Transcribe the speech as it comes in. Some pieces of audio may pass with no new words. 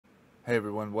Hey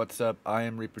everyone, what's up? I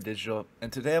am ReaperDigital,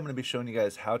 and today I'm going to be showing you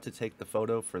guys how to take the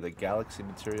photo for the galaxy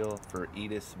material for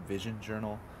EDITH'S Vision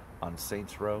Journal on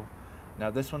Saints Row.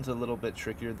 Now this one's a little bit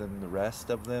trickier than the rest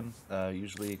of them.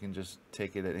 Usually you can just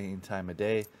take it at any time of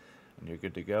day and you're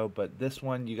good to go, but this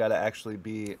one you got to actually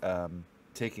be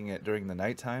taking it during the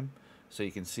nighttime so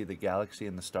you can see the galaxy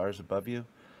and the stars above you.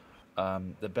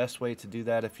 The best way to do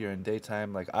that if you're in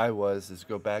daytime like I was is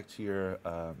go back to your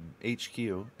HQ,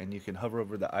 and you can hover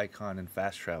over the icon and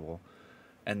fast travel,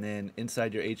 and then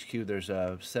inside your HQ there's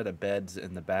a set of beds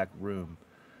in the back room.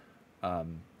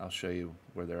 I'll show you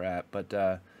where they're at, but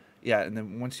yeah, and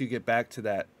then once you get back to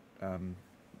that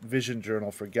vision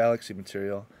journal for galaxy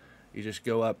material, you just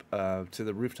go up to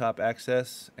the rooftop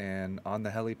access, and on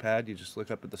the helipad you just look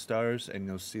up at the stars and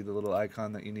you'll see the little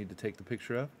icon that you need to take the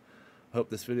picture of. Hope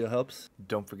this video helps.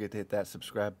 Don't forget to hit that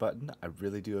subscribe button. I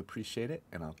really do appreciate it,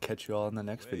 and I'll catch you all in the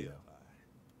next video.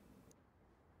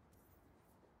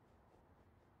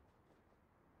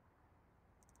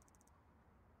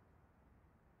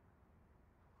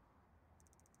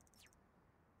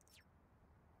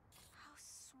 How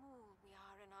small we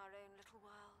are in our own little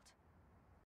world.